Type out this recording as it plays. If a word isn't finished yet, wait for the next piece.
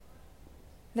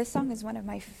This song is one of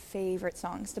my favorite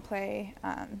songs to play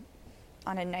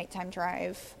on a nighttime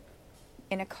drive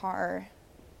in a car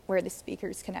where the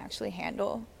speakers can actually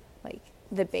handle like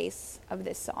the bass of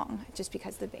this song, just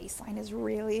because the bass line is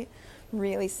really,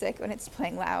 really sick when it's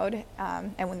playing loud,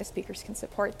 and when the speakers can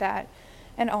support that.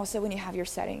 And also when you have your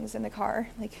settings in the car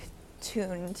like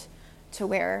tuned to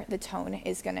where the tone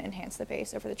is going to enhance the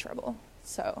bass over the treble.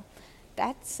 So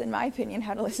that's, in my opinion,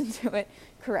 how to listen to it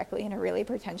correctly in a really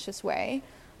pretentious way.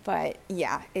 But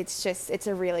yeah, it's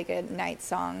a really good night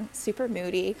song, super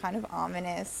moody, kind of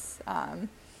ominous,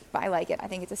 but I like it. I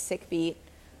think it's a sick beat,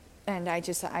 and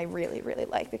I really, really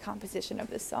like the composition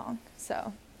of this song.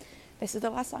 So this is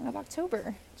the last song of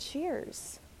October.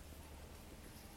 Cheers.